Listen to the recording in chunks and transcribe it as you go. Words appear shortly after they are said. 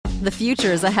The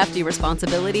future is a hefty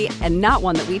responsibility and not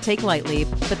one that we take lightly,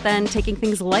 but then taking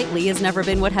things lightly has never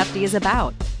been what Hefty is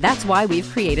about. That's why we've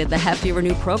created the Hefty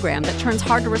Renew program that turns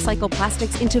hard-to-recycle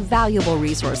plastics into valuable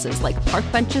resources like park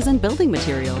benches and building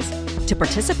materials. To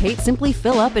participate, simply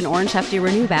fill up an orange Hefty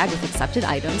Renew bag with accepted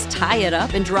items, tie it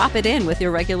up, and drop it in with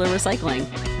your regular recycling.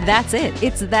 That's it.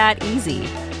 It's that easy.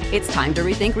 It's time to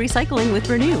rethink recycling with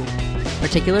Renew.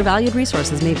 Particular valued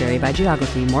resources may vary by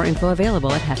geography. More info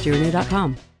available at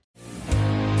heftyrenew.com.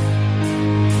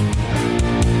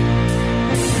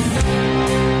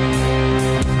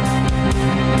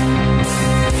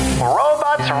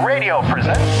 Robots Radio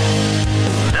presents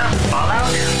the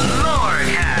Fallout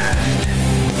Lorecast.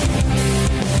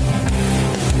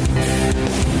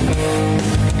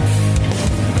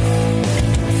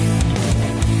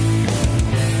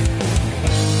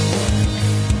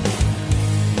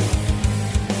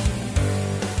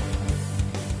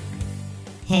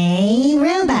 Hey,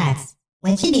 robots,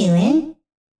 what you doing?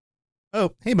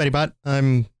 Oh, hey, BuddyBot.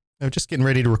 I'm just getting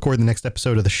ready to record the next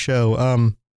episode of the show.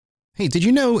 Hey, did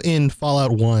you know in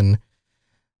Fallout 1,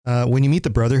 when you meet the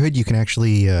Brotherhood, you can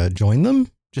actually join them,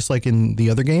 just like in the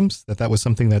other games? That was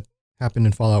something that happened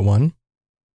in Fallout 1?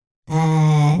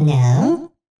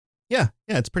 No. Yeah,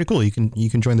 it's pretty cool. You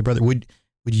can join the Brotherhood.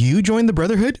 Would you join the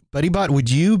Brotherhood? BuddyBot,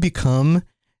 would you become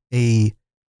a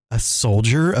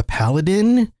soldier, a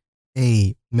paladin,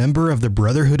 a member of the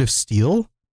Brotherhood of Steel?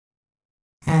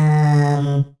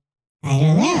 I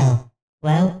don't know.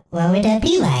 What would that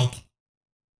be like?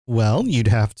 Well, you'd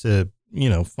have to,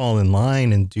 fall in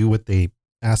line and do what they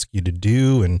ask you to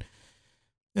do. And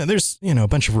there's, a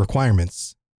bunch of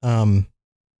requirements.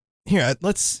 Here,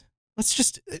 let's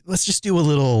just do a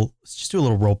little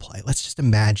role play. Let's just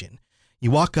imagine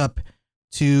you walk up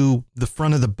to the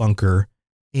front of the bunker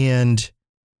and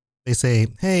they say,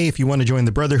 hey, if you want to join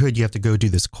the Brotherhood, you have to go do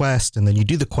this quest. And then you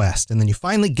do the quest and then you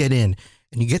finally get in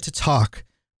and you get to talk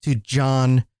to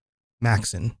John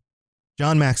Maxon.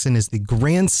 John Maxon is the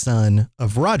grandson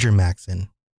of Roger Maxon.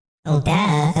 Oh,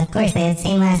 duh. Of course, they have the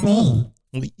same last name.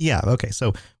 Yeah, okay,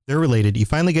 so they're related. You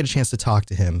finally get a chance to talk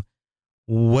to him.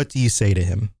 What do you say to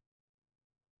him?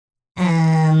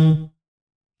 Hello?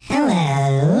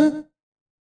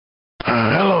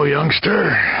 Hello, youngster.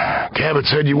 Cabot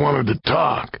said you wanted to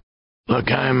talk.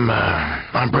 Look,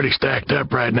 I'm pretty stacked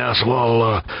up right now, so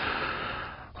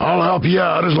I'll help you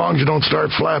out as long as you don't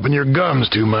start flapping your gums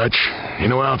too much. You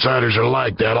know, outsiders are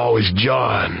like that, always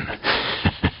jawing.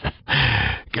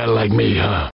 Kinda like me,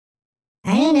 huh?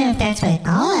 I don't know if that's what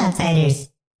all outsiders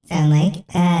sound like.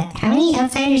 How many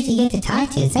outsiders do you get to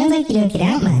talk to? It sounds like you don't get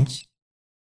out much.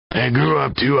 I grew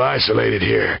up too isolated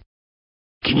here.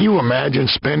 Can you imagine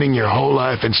spending your whole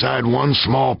life inside one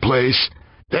small place,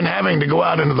 then having to go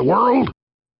out into the world?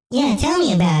 Yeah, tell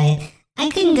me about it. I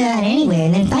couldn't go out anywhere,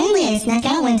 and then finally I snuck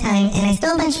out one time, and I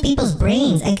stole a bunch of people's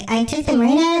brains. I took them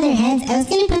right out of their heads. I was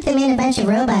gonna put them in a bunch of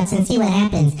robots and see what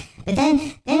happens. But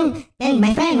then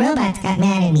my friend Robots got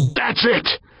mad at me. That's it!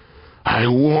 I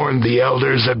warned the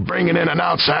elders that bringing in an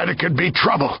outsider could be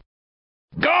trouble.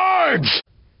 Guards!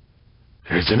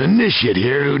 There's an initiate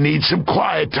here who needs some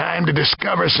quiet time to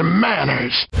discover some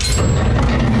manners.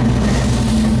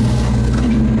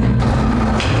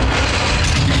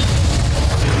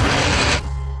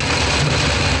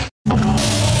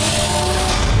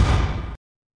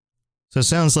 So it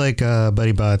sounds like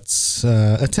BuddyBot's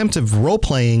attempt of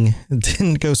role-playing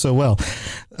didn't go so well.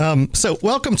 So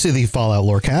welcome to the Fallout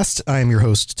Lorecast. I am your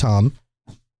host, Tom,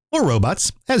 or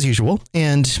Robots, as usual,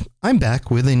 and I'm back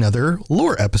with another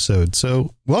lore episode.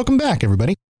 So welcome back,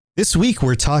 everybody. This week,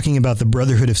 we're talking about the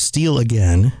Brotherhood of Steel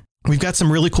again. We've got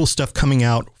some really cool stuff coming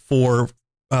out for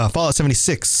Fallout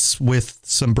 76 with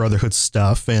some Brotherhood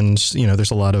stuff, and,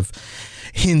 there's a lot of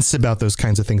hints about those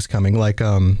kinds of things coming, like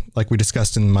we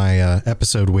discussed in my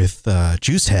episode with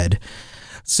Juicehead.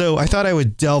 So I thought I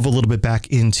would delve a little bit back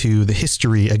into the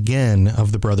history again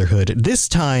of the Brotherhood, this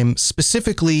time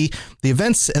specifically the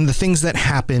events and the things that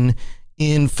happen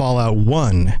in Fallout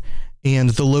 1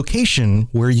 and the location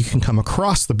where you can come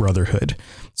across the Brotherhood.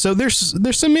 So there's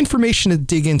some information to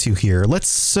dig into here.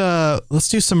 Let's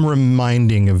do some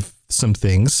reminding of some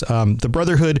things. The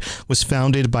Brotherhood was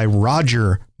founded by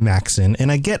Roger Maxon,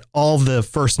 and I get all the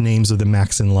first names of the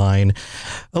Maxon line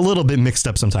a little bit mixed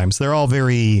up sometimes. They're all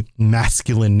very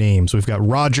masculine names. We've got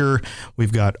Roger,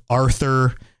 we've got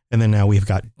Arthur, and then now we've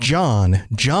got John.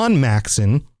 John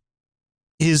Maxon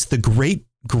is the great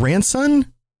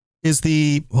grandson. Is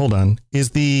the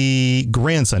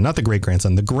grandson, not the great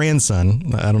grandson, the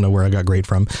grandson. I don't know where I got great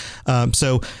from.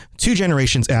 So 2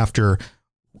 generations after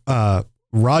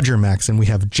Roger Maxson, we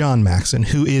have John Maxson,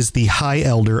 who is the High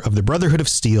Elder of the Brotherhood of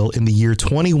Steel in the year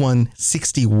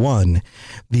 2161,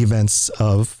 the events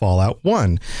of Fallout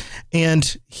 1.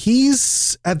 And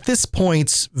he's, at this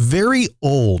point, very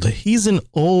old. He's an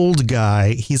old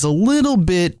guy. He's a little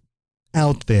bit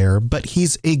out there, but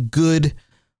he's a good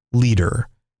leader.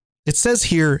 It says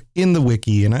here in the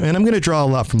wiki, and I'm going to draw a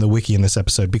lot from the wiki in this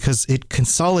episode because it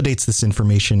consolidates this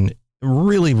information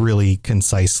really, really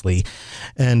concisely.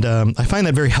 And I find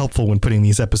that very helpful when putting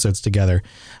these episodes together.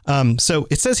 So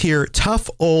it says here, tough,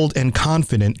 old, and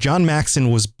confident, John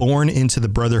Maxson was born into the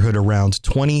Brotherhood around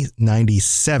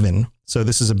 2097. So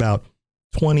this is about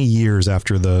 20 years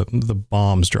after the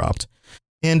bombs dropped.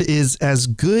 And is as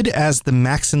good as the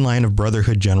Maxson line of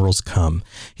Brotherhood generals come.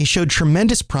 He showed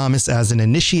tremendous promise as an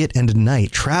initiate and a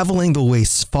knight, traveling the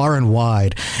wastes far and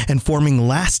wide and forming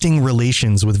lasting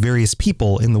relations with various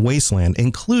people in the wasteland,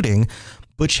 including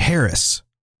Butch Harris.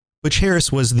 Butch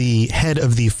Harris was the head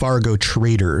of the Fargo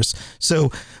traders.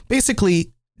 So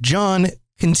basically, John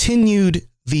continued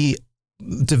the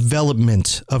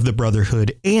development of the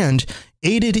Brotherhood and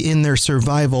aided in their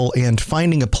survival and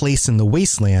finding a place in the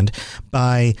wasteland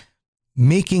by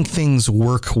making things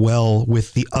work well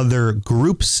with the other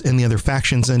groups and the other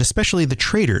factions, and especially the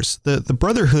traders. The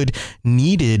Brotherhood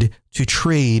needed to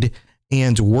trade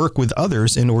and work with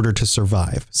others in order to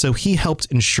survive. So he helped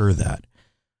ensure that.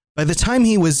 By the time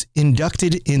he was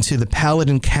inducted into the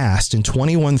Paladin caste in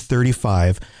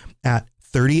 2135 at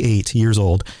 38 years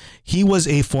old, he was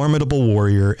a formidable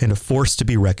warrior and a force to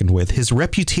be reckoned with. His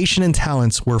reputation and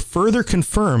talents were further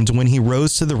confirmed when he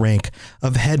rose to the rank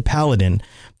of head paladin,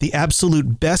 the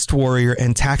absolute best warrior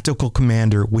and tactical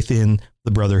commander within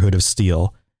the Brotherhood of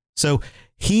Steel. So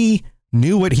he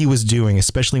knew what he was doing,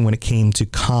 especially when it came to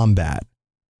combat.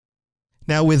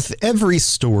 Now, with every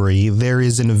story, there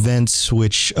is an event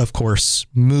which, of course,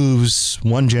 moves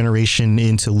one generation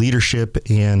into leadership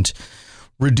and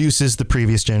reduces the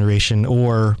previous generation,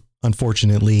 or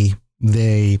unfortunately,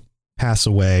 they pass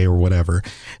away or whatever.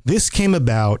 This came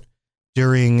about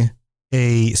during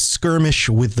a skirmish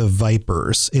with the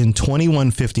Vipers in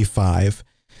 2155.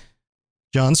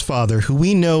 John's father, who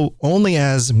we know only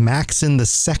as Maxson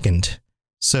II,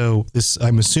 so this,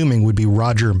 I'm assuming, would be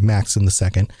Roger Maxson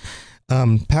II,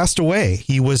 passed away.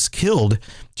 He was killed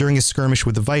during a skirmish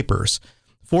with the Vipers.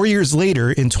 4 years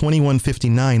later, in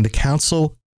 2159, the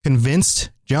council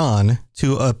convinced John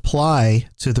to apply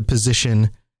to the position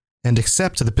and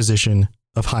accept the position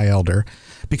of High Elder,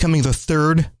 becoming the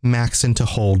third Maxson to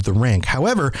hold the rank.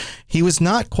 However, he was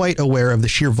not quite aware of the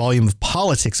sheer volume of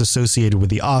politics associated with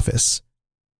the office.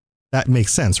 That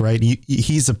makes sense, right?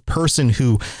 He's a person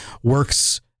who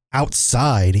works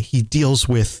outside. He deals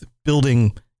with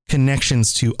building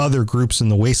connections to other groups in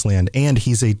the wasteland, and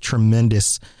he's a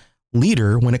tremendous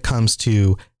leader when it comes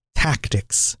to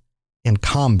tactics and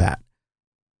combat.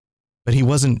 But he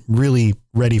wasn't really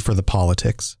ready for the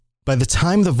politics. By the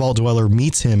time the Vault Dweller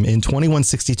meets him in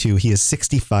 2162, he is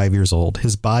 65 years old.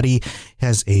 His body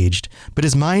has aged, but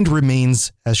his mind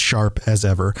remains as sharp as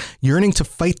ever, yearning to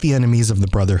fight the enemies of the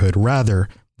Brotherhood rather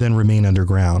than remain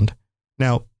underground.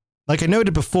 Now, like I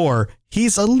noted before,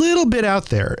 he's a little bit out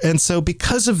there, and so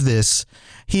because of this,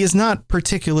 he is not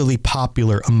particularly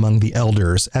popular among the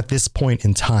elders at this point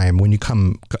in time when you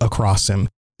come across him.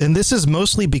 And this is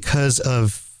mostly because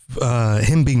of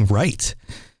him being right.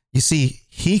 You see,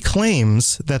 he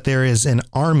claims that there is an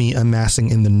army amassing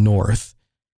in the north.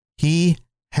 He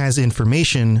has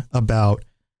information about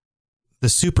the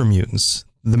super mutants,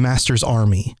 the Master's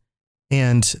army,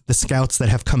 and the scouts that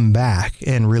have come back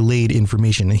and relayed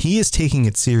information. And he is taking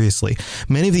it seriously.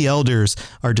 Many of the elders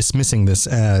are dismissing this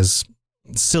as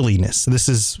silliness. This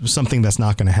is something that's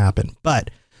not going to happen.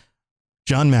 But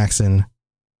John Maxson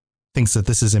thinks that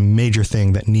this is a major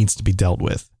thing that needs to be dealt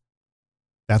with.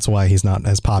 That's why he's not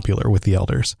as popular with the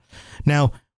elders.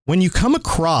 Now, when you come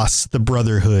across the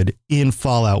Brotherhood in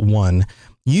Fallout 1,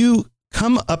 you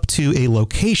come up to a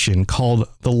location called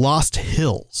the Lost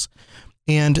Hills.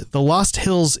 And the Lost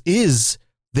Hills is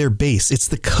their base. It's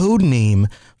the code name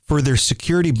for their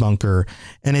security bunker,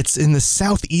 and it's in the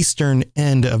southeastern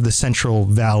end of the Central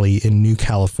Valley in New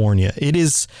California. It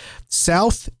is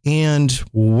south and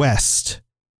west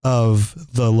of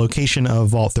the location of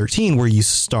Vault 13 where you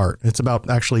start. It's about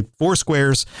actually 4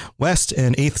 squares west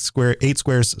and 8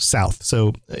 squares south.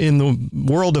 So in the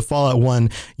world of Fallout 1,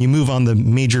 you move on the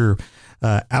major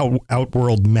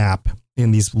outworld map in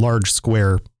these large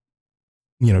square,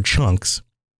 chunks,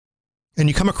 and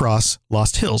you come across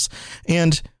Lost Hills.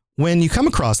 And when you come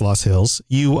across Lost Hills,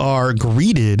 you are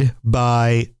greeted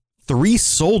by 3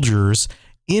 soldiers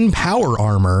in power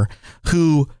armor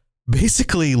who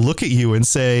basically look at you and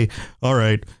say, all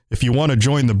right, if you want to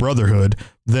join the Brotherhood,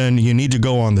 then you need to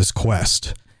go on this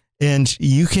quest. And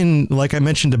you can, like I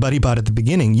mentioned to BuddyBot at the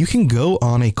beginning, you can go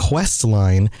on a quest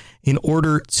line in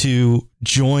order to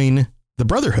join the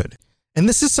Brotherhood. And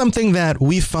this is something that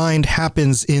we find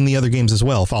happens in the other games as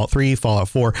well. Fallout 3, Fallout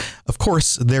 4. Of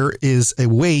course, there is a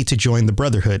way to join the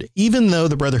Brotherhood, even though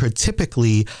the Brotherhood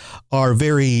typically are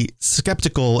very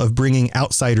skeptical of bringing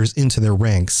outsiders into their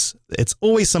ranks. It's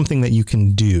always something that you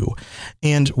can do.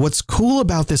 And what's cool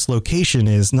about this location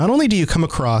is not only do you come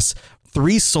across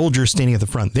 3 soldiers standing at the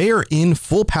front, they are in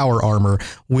full power armor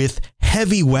with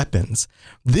heavy weapons.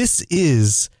 This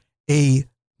is a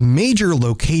major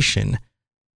location.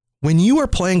 When you are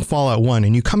playing Fallout 1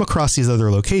 and you come across these other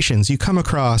locations, you come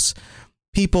across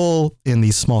people in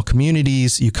these small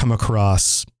communities, you come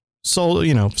across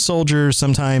soldiers,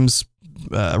 sometimes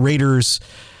raiders,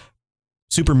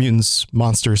 super mutants,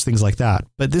 monsters, things like that.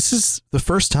 But this is the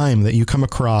first time that you come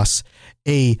across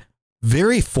a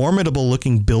very formidable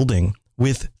looking building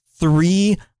with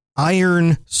 3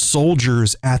 iron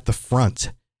soldiers at the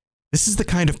front. This is the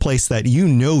kind of place that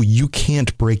you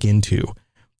can't break into.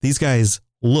 These guys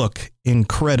look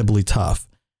incredibly tough.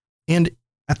 And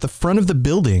at the front of the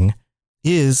building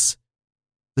is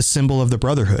the symbol of the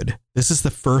Brotherhood. This is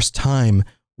the first time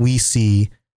we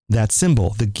see that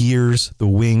symbol, the gears, the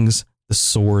wings, the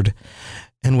sword.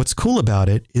 And what's cool about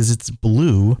it is it's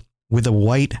blue with a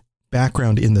white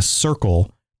background in the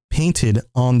circle painted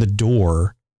on the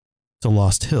door to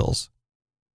Lost Hills.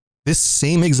 This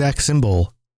same exact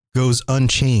symbol goes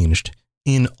unchanged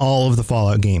in all of the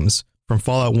Fallout games, from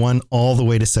Fallout 1 all the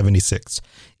way to 76.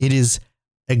 It is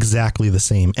exactly the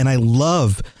same. And I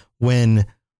love when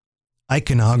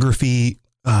iconography,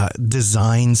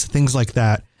 designs, things like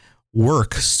that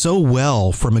work so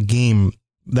well from a game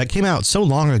that came out so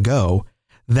long ago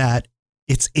that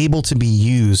it's able to be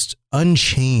used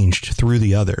unchanged through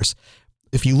the others.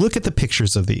 If you look at the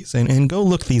pictures of these and go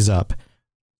look these up,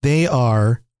 they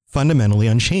are fundamentally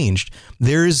unchanged.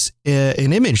 There's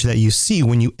an image that you see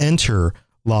when you enter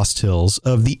Lost Hills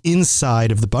of the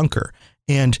inside of the bunker.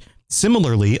 And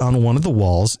similarly, on one of the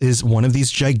walls is one of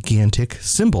these gigantic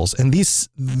symbols. And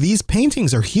these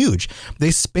paintings are huge.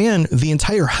 They span the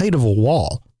entire height of a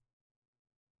wall.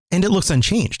 And it looks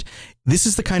unchanged. This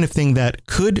is the kind of thing that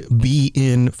could be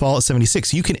in Fallout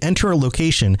 76. You can enter a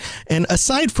location, and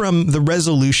aside from the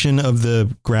resolution of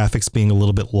the graphics being a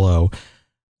little bit low,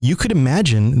 you could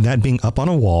imagine that being up on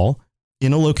a wall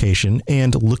in a location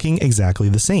and looking exactly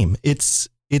the same. It's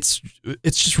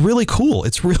just really cool.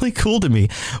 It's really cool to me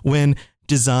when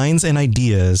designs and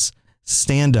ideas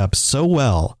stand up so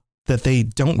well that they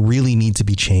don't really need to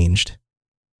be changed.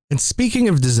 And speaking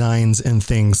of designs and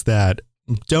things that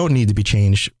don't need to be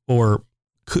changed or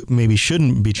maybe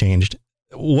shouldn't be changed,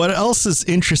 what else is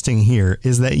interesting here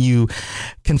is that you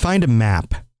can find a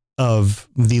map of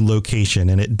the location,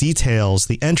 and it details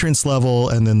the entrance level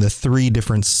and then the 3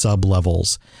 different sub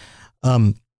levels.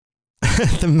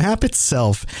 The map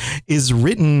itself is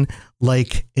written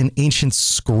like an ancient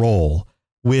scroll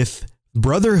with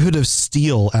Brotherhood of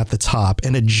Steel at the top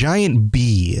and a giant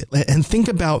bee. And think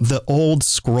about the old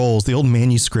scrolls, the old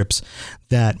manuscripts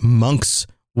that monks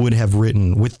would have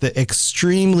written with the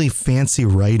extremely fancy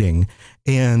writing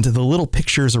and the little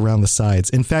pictures around the sides.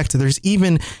 In fact, there's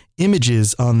even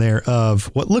images on there of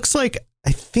what looks like,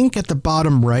 I think at the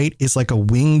bottom right is like a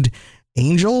winged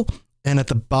angel. And at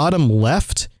the bottom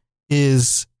left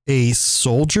is a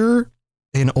soldier,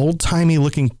 an old timey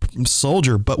looking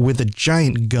soldier, but with a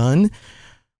giant gun.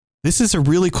 This is a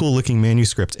really cool looking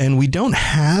manuscript. And we don't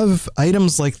have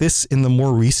items like this in the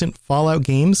more recent Fallout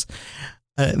games.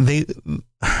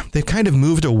 They've kind of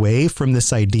moved away from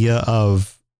this idea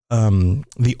of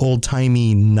the old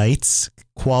timey knights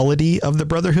quality of the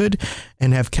Brotherhood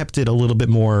and have kept it a little bit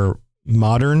more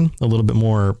modern, a little bit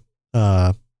more,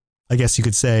 I guess you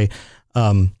could say,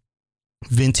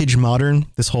 vintage modern,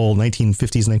 this whole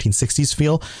 1950s, 1960s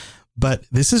feel. But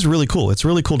this is really cool. It's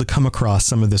really cool to come across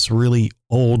some of this really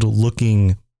old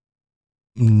looking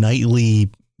knightly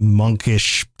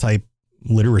monkish type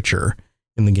literature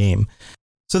in the game.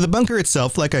 So the bunker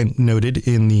itself, like I noted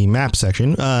in the map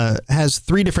section, has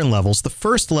 3 different levels. The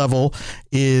first level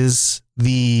is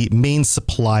the main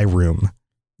supply room.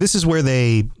 This is where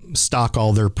they stock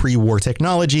all their pre-war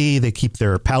technology. They keep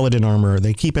their paladin armor.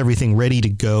 They keep everything ready to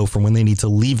go for when they need to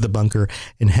leave the bunker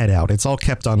and head out. It's all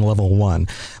kept on level 1.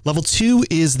 Level 2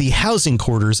 is the housing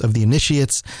quarters of the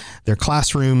initiates, their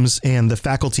classrooms, and the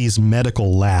faculty's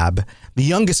medical lab. The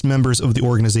youngest members of the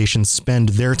organization spend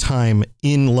their time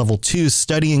in level 2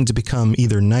 studying to become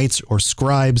either knights or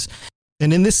scribes.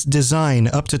 And in this design,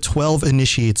 up to 12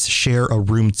 initiates share a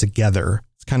room together.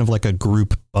 It's kind of like a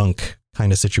group bunk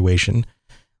kind of situation.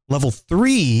 Level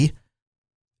 3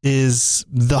 is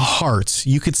the heart.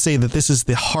 You could say that this is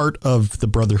the heart of the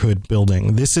Brotherhood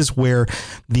building. This is where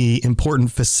the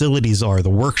important facilities are,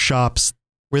 the workshops,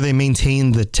 where they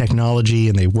maintain the technology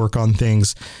and they work on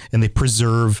things and they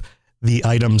preserve the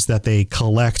items that they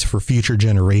collect for future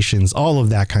generations, all of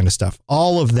that kind of stuff.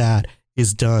 All of that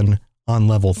is done on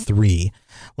level 3.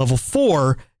 Level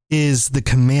 4 is the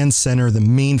command center, the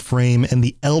mainframe, and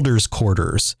the elders'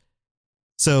 quarters.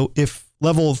 So if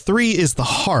level 3 is the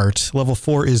heart, level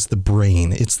 4 is the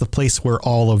brain. It's the place where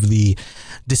all of the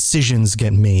decisions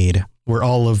get made, where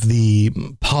all of the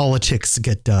politics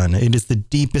get done. It is the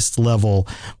deepest level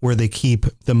where they keep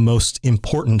the most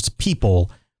important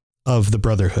people of the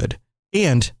Brotherhood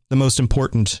and the most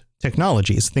important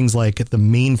technologies. Things like the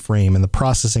mainframe and the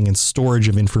processing and storage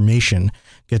of information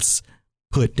gets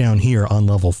put down here on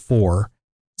level 4.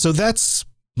 So that's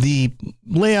the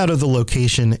layout of the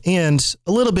location and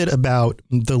a little bit about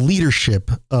the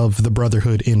leadership of the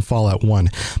Brotherhood in Fallout 1.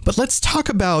 But let's talk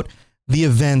about the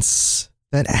events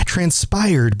that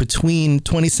transpired between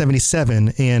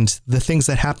 2077 and the things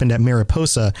that happened at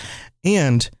Mariposa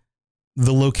and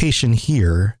the location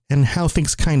here and how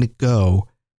things kind of go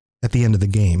at the end of the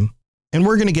game. And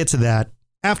we're going to get to that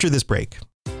after this break.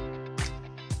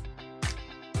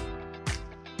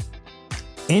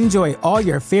 Enjoy all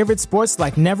your favorite sports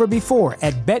like never before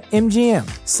at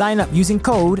BetMGM. Sign up using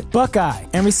code Buckeye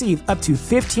and receive up to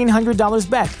 $1,500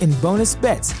 back in bonus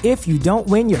bets if you don't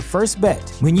win your first bet.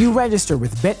 When you register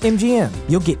with BetMGM,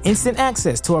 you'll get instant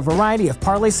access to a variety of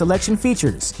parlay selection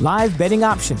features, live betting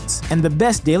options, and the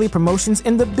best daily promotions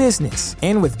in the business.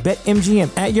 And with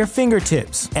BetMGM at your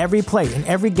fingertips, every play and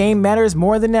every game matters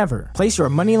more than ever. Place your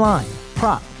money line,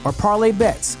 prop, or parlay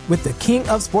bets with the king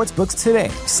of sportsbooks today.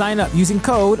 Sign up using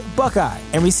code Buckeye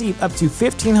and receive up to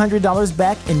 $1,500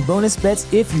 back in bonus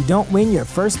bets if you don't win your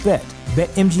first bet.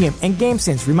 BetMGM and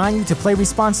GameSense remind you to play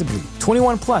responsibly.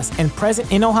 21 plus and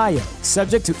present in Ohio,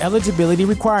 subject to eligibility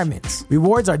requirements.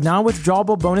 Rewards are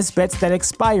non-withdrawable bonus bets that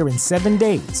expire in 7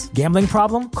 days. Gambling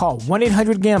problem? Call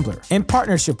 1-800-GAMBLER. In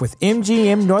partnership with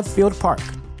MGM Northfield Park.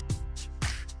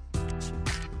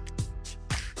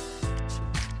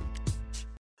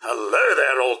 Hello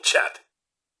there, old chap.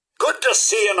 Good to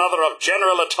see another of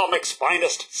General Atomic's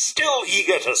finest, still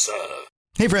eager to serve.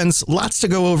 Hey friends, lots to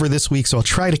go over this week, so I'll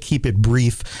try to keep it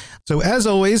brief. So as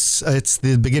always, it's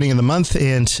the beginning of the month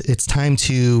and it's time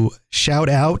to shout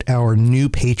out our new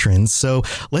patrons. So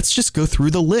let's just go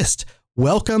through the list.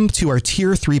 Welcome to our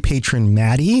Tier 3 patron,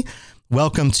 Maddie.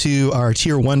 Welcome to our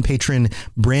Tier 1 patron,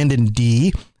 Brandon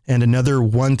D. And another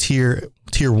Tier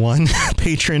 1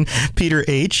 patron, Peter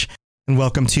H. And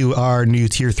welcome to our new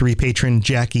Tier 3 patron,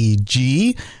 Jackie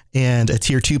G. And a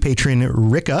Tier 2 patron,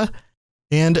 Rika.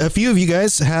 And a few of you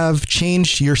guys have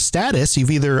changed your status.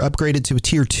 You've either upgraded to a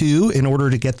Tier 2 in order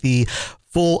to get the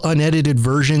full unedited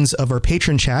versions of our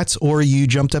patron chats, or you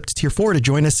jumped up to Tier 4 to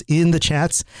join us in the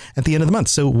chats at the end of the month.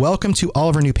 So welcome to all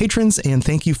of our new patrons, and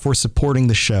thank you for supporting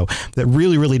the show. That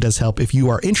really, really does help. If you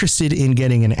are interested in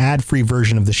getting an ad-free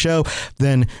version of the show,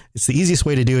 then it's the easiest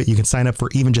way to do it. You can sign up for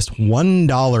even just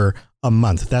 $1 a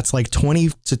month. That's like 20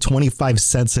 to 25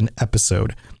 cents an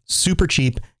episode. Super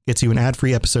cheap. Gets you an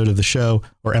ad-free episode of the show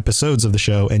or episodes of the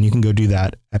show, and you can go do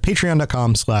that at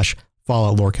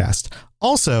patreon.com/Fallout Lorecast.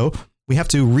 Also, we have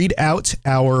to read out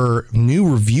our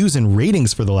new reviews and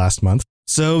ratings for the last month.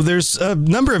 So there's a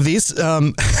number of these.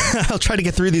 I'll try to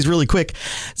get through these really quick.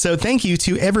 So thank you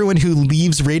to everyone who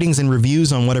leaves ratings and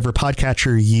reviews on whatever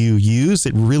podcatcher you use.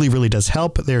 It really, really does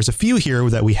help. There's a few here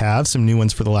that we have, some new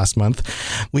ones for the last month.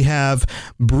 We have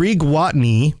Brig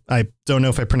Watney. I don't know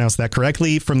if I pronounced that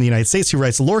correctly, from the United States, who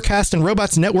writes, Lorecast and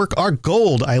Robots Network are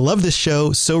gold. I love this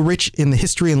show, so rich in the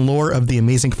history and lore of the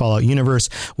amazing Fallout universe.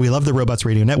 We love the Robots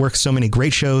Radio Network. So many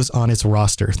great shows on its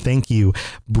roster. Thank you,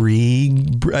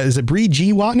 is it Brie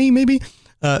G. Watney, maybe?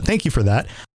 Thank you for that.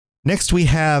 Next, we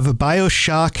have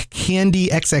Bioshock Candy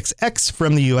XXX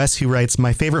from the US, who writes,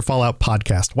 my favorite Fallout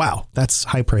podcast. Wow, that's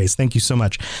high praise. Thank you so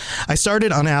much. I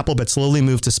started on Apple, but slowly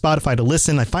moved to Spotify to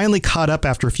listen. I finally caught up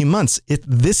after a few months.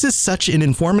 This is such an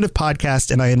informative podcast,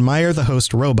 and I admire the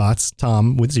host, Robots,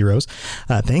 Tom with zeros.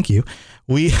 Thank you.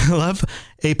 We love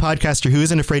a podcaster who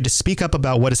isn't afraid to speak up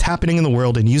about what is happening in the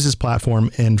world and use his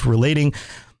platform and relating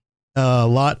a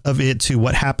lot of it to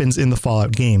what happens in the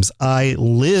Fallout games. I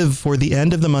live for the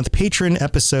end of the month patron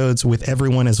episodes with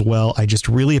everyone as well. I just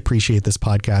really appreciate this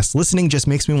podcast. Listening just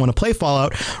makes me want to play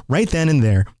Fallout right then and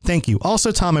there. Thank you.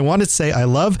 Also, Tom, I wanted to say I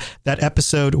love that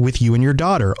episode with you and your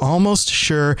daughter. Almost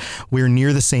sure we're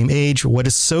near the same age. What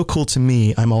is so cool to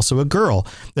me, I'm also a girl.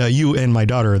 You and my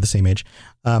daughter are the same age.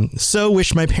 So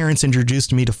wish my parents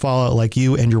introduced me to Fallout like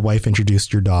you and your wife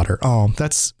introduced your daughter. Oh,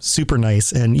 that's super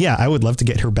nice. And yeah, I would love to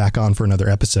get her back on for another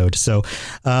episode. So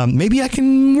maybe I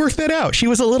can work that out. She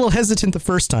was a little hesitant the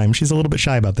first time. She's a little bit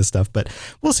shy about this stuff, but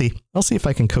we'll see. I'll see if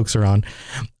I can coax her on.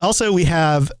 Also, we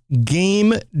have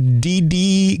GameAd.player.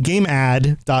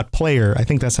 I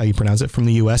think that's how you pronounce it, from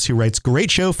the US, who writes, great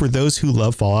show for those who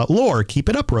love Fallout lore. Keep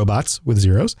it up, robots, with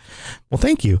zeros. Well,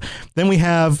 thank you. Then we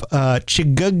have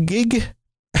Chigugig,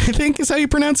 I think is how you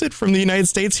pronounce it, from the United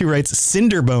States, who writes,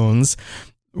 Cinderbones,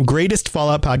 greatest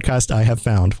Fallout podcast I have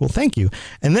found. Well, thank you.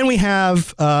 And then we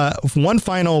have one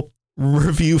final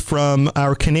review from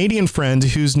our Canadian friend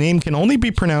whose name can only be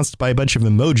pronounced by a bunch of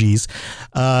emojis.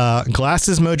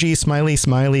 Glasses emoji, smiley,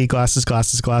 smiley, glasses,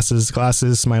 glasses, glasses,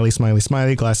 glasses, smiley, smiley,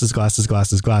 smiley, glasses, glasses,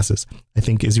 glasses, glasses, I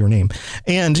think is your name.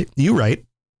 And you write,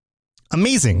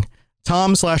 amazing.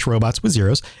 Tom/robots with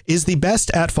zeros is the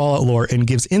best at Fallout lore and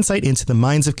gives insight into the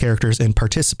minds of characters and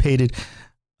participated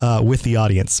with the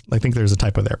audience. I think there's a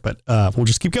typo there, but we'll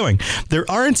just keep going. There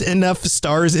aren't enough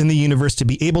stars in the universe to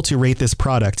be able to rate this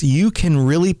product. You can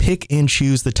really pick and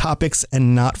choose the topics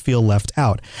and not feel left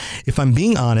out. If I'm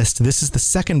being honest, this is the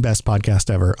second best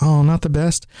podcast ever. Oh, not the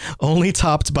best. Only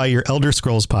topped by your Elder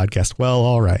Scrolls podcast. Well,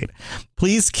 all right.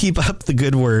 Please keep up the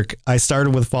good work. I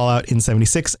started with Fallout in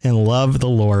 76 and love the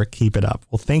lore. Keep it up.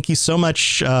 Well, thank you so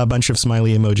much. A bunch of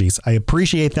smiley emojis. I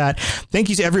appreciate that. Thank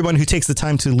you to everyone who takes the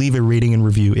time to leave a rating and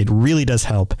review. It really does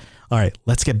help. All right,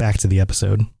 let's get back to the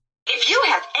episode. If you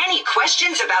have any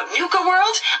questions about Nuka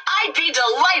World, I'd be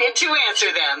delighted to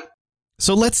answer them.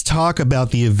 So let's talk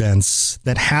about the events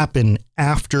that happen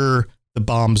after the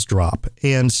bombs drop.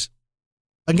 And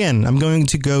again, I'm going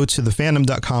to go to the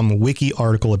fandom.com wiki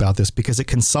article about this because it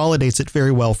consolidates it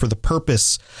very well for the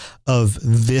purpose of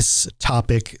this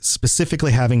topic,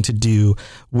 specifically having to do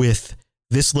with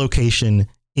this location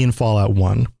in Fallout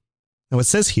 1. Now it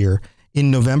says here, in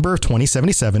November of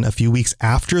 2077, a few weeks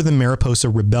after the Mariposa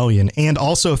Rebellion, and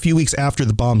also a few weeks after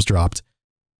the bombs dropped,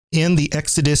 and the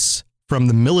exodus from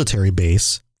the military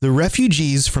base, the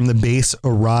refugees from the base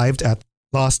arrived at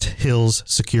Lost Hills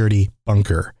Security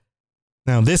Bunker.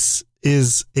 Now, this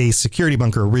is a security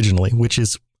bunker originally, which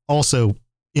is also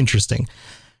interesting.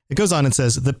 It goes on and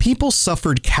says, the people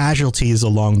suffered casualties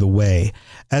along the way,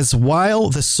 as while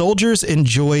the soldiers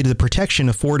enjoyed the protection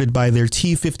afforded by their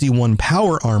T-51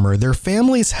 power armor, their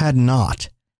families had not.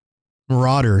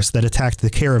 Marauders that attacked the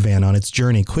caravan on its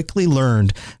journey quickly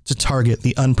learned to target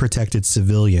the unprotected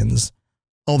civilians.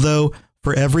 Although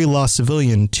for every lost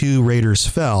civilian, 2 raiders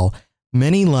fell,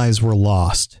 many lives were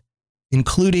lost,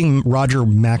 including Roger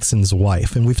Maxon's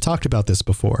wife, and we've talked about this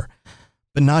before,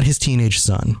 but not his teenage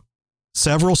son.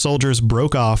 Several soldiers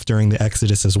broke off during the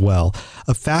exodus as well.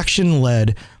 A faction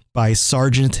led by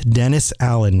Sergeant Dennis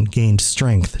Allen gained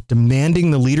strength,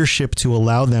 demanding the leadership to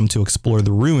allow them to explore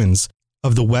the ruins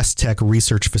of the West Tech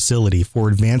research facility for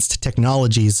advanced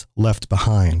technologies left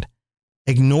behind.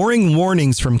 Ignoring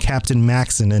warnings from Captain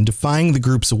Maxon and defying the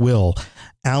group's will,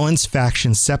 Allen's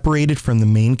faction separated from the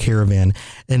main caravan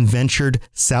and ventured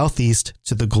southeast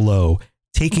to the Glow,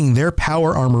 taking their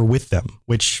power armor with them,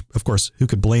 which, of course, who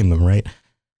could blame them, right?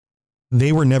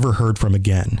 They were never heard from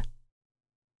again.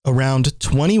 Around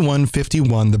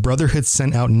 2151, the Brotherhood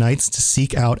sent out knights to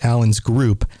seek out Allen's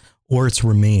group or its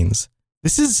remains.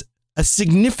 This is a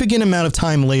significant amount of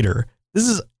time later. This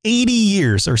is 80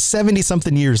 years or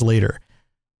 70-something years later.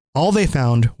 All they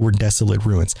found were desolate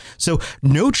ruins. So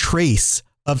no trace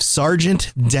of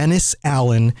Sergeant Dennis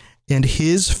Allen and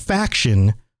his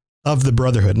faction of the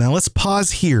Brotherhood. Now let's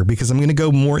pause here because I'm going to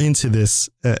go more into this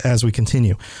as we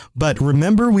continue. But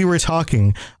remember, we were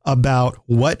talking about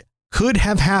what could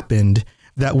have happened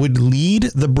that would lead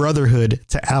the Brotherhood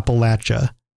to Appalachia.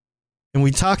 And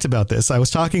we talked about this. I was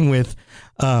talking with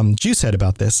Juicehead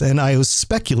about this, and I was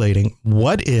speculating,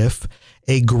 what if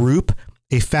a group,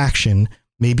 a faction,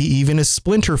 maybe even a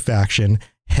splinter faction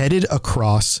headed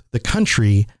across the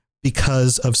country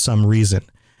because of some reason?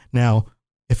 Now,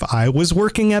 if I was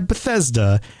working at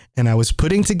Bethesda and I was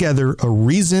putting together a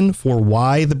reason for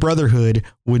why the Brotherhood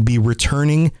would be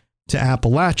returning to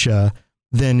Appalachia,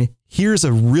 then here's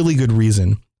a really good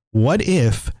reason. What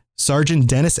if Sergeant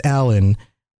Dennis Allen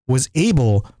was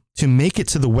able to make it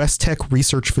to the West Tech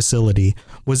research facility,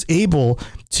 was able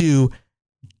to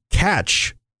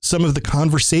catch some of the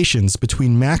conversations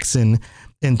between Maxon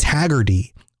and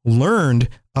Taggarty, learned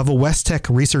of a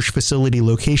Westech research facility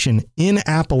location in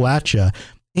Appalachia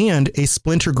and a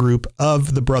splinter group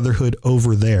of the Brotherhood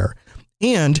over there,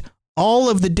 and all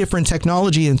of the different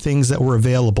technology and things that were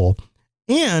available.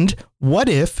 And what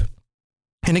if,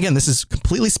 and again, this is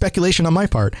completely speculation on my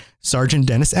part, Sergeant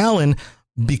Dennis Allen,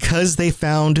 because they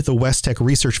found the Westech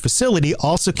research facility,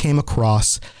 also came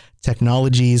across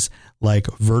technologies like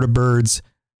vertibirds,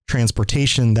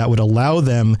 transportation that would allow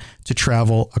them to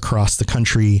travel across the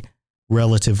country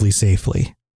relatively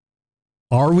safely.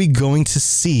 Are we going to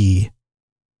see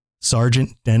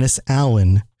Sergeant Dennis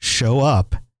Allen show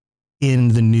up in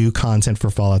the new content for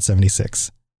Fallout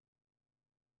 76?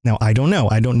 Now, I don't know.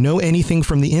 I don't know anything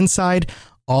from the inside.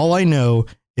 All I know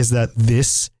is that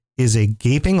this is a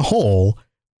gaping hole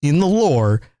in the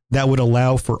lore that would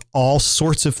allow for all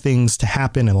sorts of things to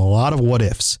happen and a lot of what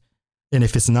ifs. And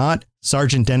if it's not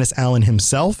Sergeant Dennis Allen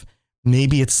himself,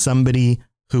 maybe it's somebody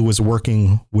who was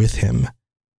working with him,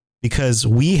 because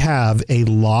we have a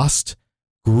lost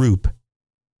group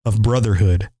of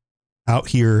Brotherhood out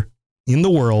here in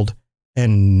the world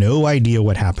and no idea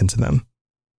what happened to them.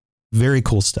 Very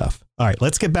cool stuff. All right,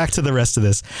 let's get back to the rest of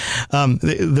this.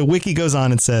 The wiki goes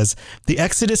on and says, the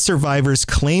Exodus survivors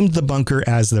claimed the bunker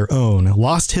as their own.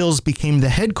 Lost Hills became the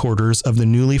headquarters of the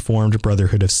newly formed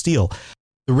Brotherhood of Steel.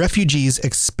 The refugees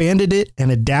expanded it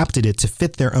and adapted it to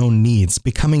fit their own needs,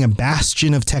 becoming a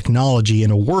bastion of technology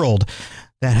in a world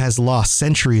that has lost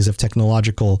centuries of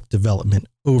technological development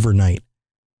overnight.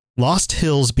 Lost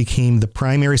Hills became the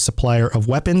primary supplier of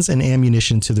weapons and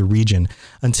ammunition to the region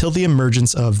until the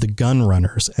emergence of the gun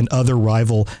runners and other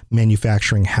rival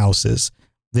manufacturing houses.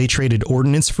 They traded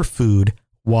ordnance for food,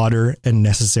 water, and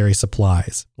necessary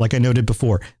supplies. Like I noted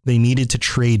before, they needed to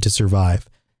trade to survive,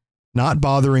 not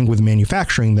bothering with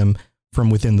manufacturing them from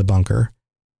within the bunker.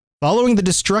 Following the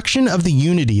destruction of the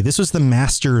Unity, this was the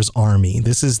Master's Army.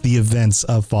 This is the events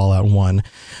of Fallout 1.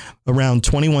 Around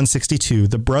 2162,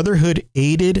 the Brotherhood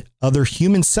aided other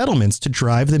human settlements to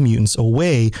drive the mutants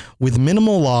away with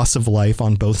minimal loss of life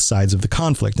on both sides of the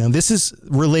conflict. Now, this is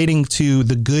relating to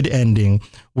the good ending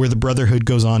where the Brotherhood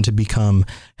goes on to become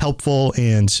helpful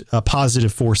and a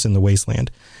positive force in the wasteland.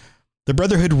 The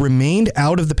Brotherhood remained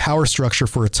out of the power structure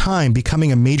for a time,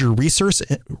 becoming a major research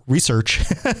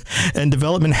and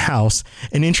development house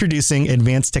and introducing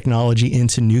advanced technology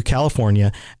into New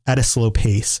California at a slow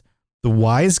pace. The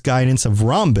wise guidance of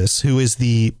Rhombus, who is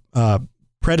the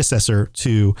predecessor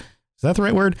to, is that the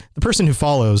right word? The person who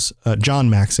follows John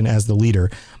Maxon as the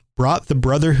leader, brought the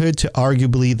Brotherhood to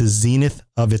arguably the zenith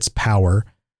of its power.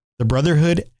 The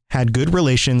Brotherhood had good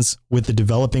relations with the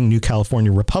developing New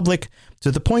California Republic,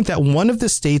 to the point that one of the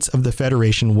states of the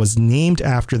Federation was named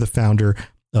after the founder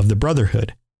of the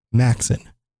Brotherhood, Maxon.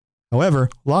 However,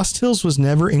 Lost Hills was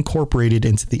never incorporated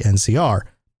into the NCR,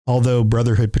 although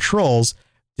Brotherhood patrols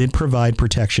did provide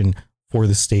protection for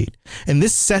the state. And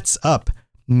this sets up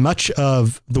much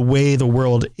of the way the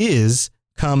world is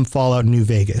come Fallout New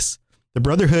Vegas. The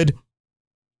Brotherhood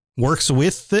works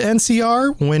with the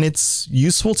NCR when it's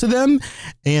useful to them,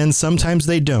 and sometimes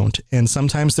they don't. And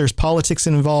sometimes there's politics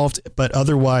involved, but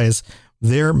otherwise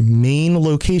their main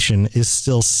location is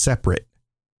still separate.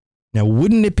 Now,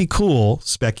 wouldn't it be cool,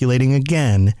 speculating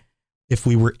again, if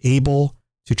we were able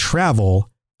to travel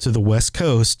to the West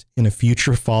Coast in a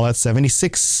future Fallout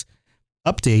 76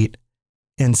 update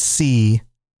and see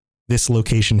this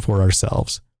location for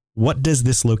ourselves? What does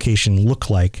this location look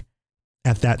like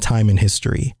at that time in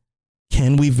history?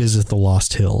 Can we visit the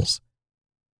Lost Hills?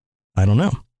 I don't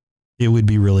know. It would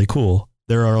be really cool.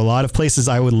 There are a lot of places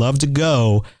I would love to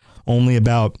go only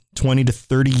about 20 to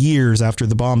 30 years after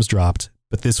the bombs dropped,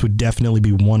 but this would definitely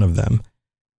be one of them.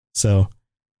 So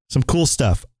some cool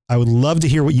stuff. I would love to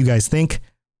hear what you guys think.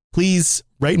 Please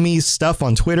write me stuff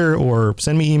on Twitter or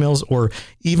send me emails, or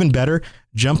even better,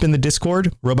 jump in the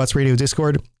Discord. Robots Radio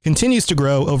Discord continues to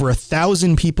grow. Over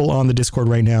 1,000 people on the Discord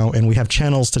right now, and we have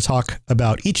channels to talk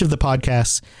about each of the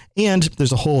podcasts. And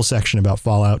there's a whole section about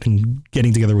Fallout and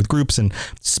getting together with groups and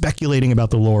speculating about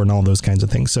the lore and all those kinds of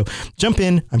things. So jump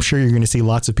in. I'm sure you're going to see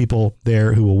lots of people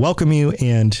there who will welcome you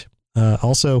and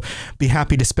also be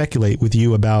happy to speculate with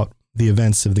you about the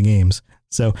events of the games.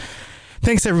 So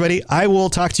thanks, everybody. I will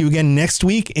talk to you again next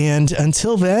week. And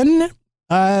until then,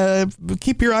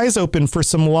 keep your eyes open for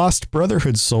some lost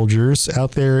Brotherhood soldiers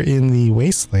out there in the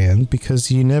wasteland, because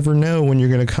you never know when you're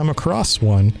going to come across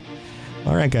one.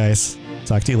 All right, guys.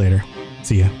 Talk to you later.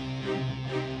 See ya.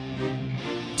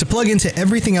 To plug into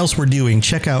everything else we're doing,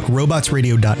 check out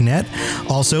robotsradio.net.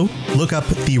 Also, look up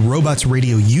the Robots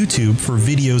Radio YouTube for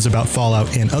videos about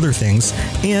Fallout and other things.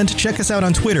 And check us out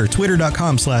on Twitter,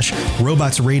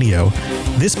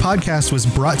 twitter.com/robotsradio. This podcast was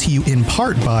brought to you in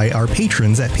part by our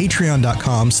patrons at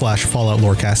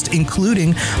patreon.com/FalloutLorecast,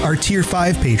 including our Tier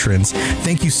 5 patrons.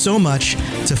 Thank you so much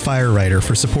to Firewriter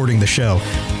for supporting the show.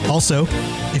 Also,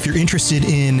 if you're interested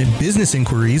in business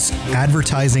inquiries,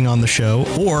 advertising on the show,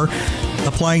 or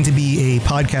applying to be a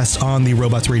podcast on the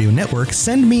Robots Radio Network,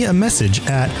 send me a message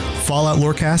at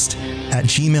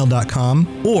falloutlorecast@gmail.com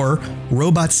or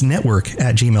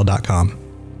robotsnetwork@gmail.com.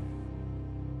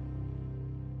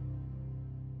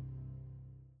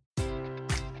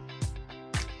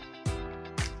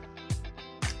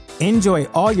 Enjoy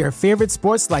all your favorite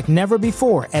sports like never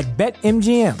before at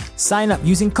BetMGM. Sign up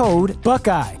using code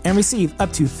Buckeye and receive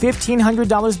up to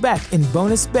 $1,500 back in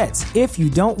bonus bets if you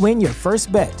don't win your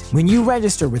first bet. When you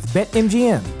register with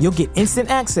BetMGM, you'll get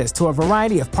instant access to a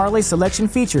variety of parlay selection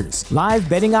features, live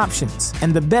betting options,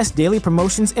 and the best daily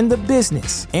promotions in the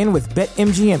business. And with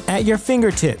BetMGM at your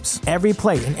fingertips, every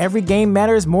play and every game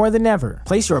matters more than ever.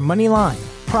 Place your money line,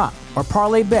 prop, or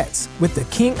parlay bets with the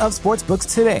king of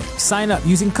sportsbooks today. Sign up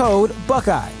using code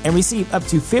Buckeye and receive up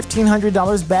to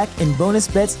 $1,500 back in bonus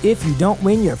bets if you don't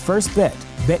win your first bet.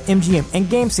 BetMGM and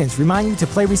GameSense remind you to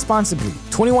play responsibly.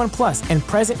 21 plus and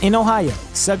present in Ohio,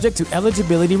 subject to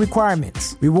eligibility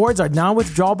requirements. Rewards are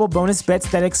non-withdrawable bonus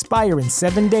bets that expire in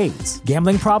 7 days.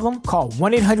 Gambling problem? Call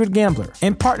 1-800-GAMBLER.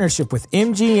 In partnership with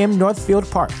MGM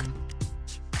Northfield Park.